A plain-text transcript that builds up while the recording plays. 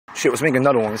Shit, let's make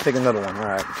another one.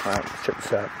 Alright, check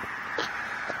this out.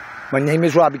 My name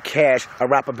is Robby Cash. I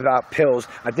rap about pills.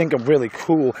 I think I'm really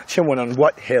cool. Chillin' on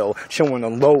what hill? Chillin'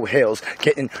 on low hills.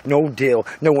 Getting no deal.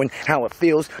 Knowing how it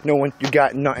feels. Knowing you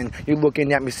got nothing. You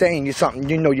looking at me saying you're something.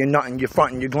 You know you're nothing. You're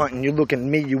frontin', you're glutton. You looking at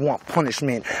me, you want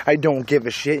punishment. I don't give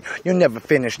a shit. You'll never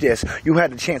finish this. You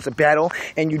had a chance to battle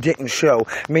and you didn't show.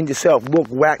 Made yourself look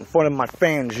whack in front of my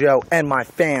fans, yo. And my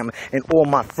fam and all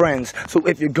my friends. So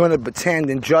if you're gonna pretend,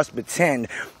 then just pretend.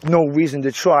 No reason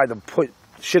to try to put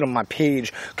shit on my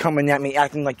page, coming at me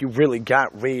acting like you really got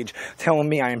rage, telling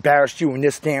me I embarrassed you in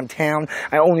this damn town.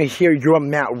 I only hear your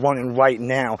mouth running right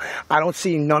now. I don't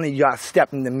see none of y'all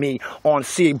stepping to me on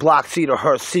C, block C to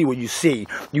her, see what you see.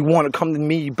 You want to come to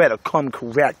me, you better come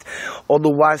correct.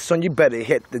 Otherwise, son, you better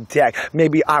hit the deck.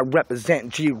 Maybe I represent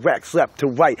G-Rex left to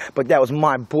right, but that was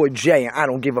my boy Jay, and I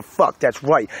don't give a fuck, that's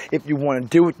right. If you want to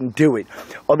do it, then do it.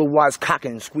 Otherwise, cock it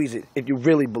and squeeze it if you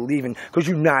really believe in, because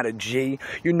you're not a G,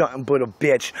 you're nothing but a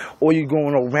bitch. All you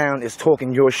going around is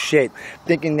talking your shit,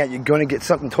 thinking that you're gonna get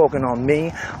something talking on me.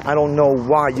 I don't know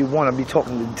why you wanna be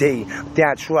talking to D.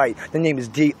 That's right, the name is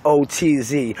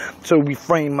D-O-T-Z. So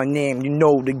reframe my name, you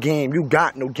know the game. You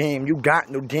got no game, you got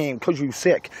no game, cause you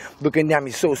sick. Looking at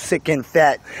me so sick and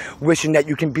fat, wishing that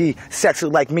you can be sexy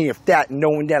like me if that,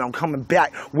 knowing that I'm coming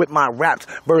back with my raps,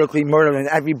 vertically murdering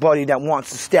everybody that wants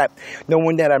to step.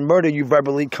 Knowing that I murder you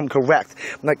verbally, come correct.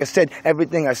 Like I said,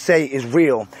 everything I say is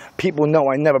real. People know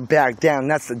I never back down,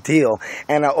 that's the deal.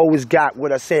 And I always got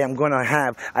what I say I'm gonna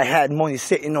have. I had money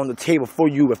sitting on the table for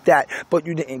you with that, but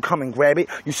you didn't come and grab it,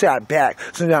 you sat back.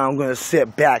 So now I'm gonna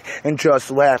sit back and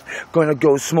just laugh. Gonna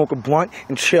go smoke a blunt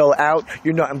and chill out.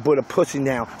 You're nothing but a pussy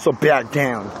now, so back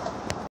down.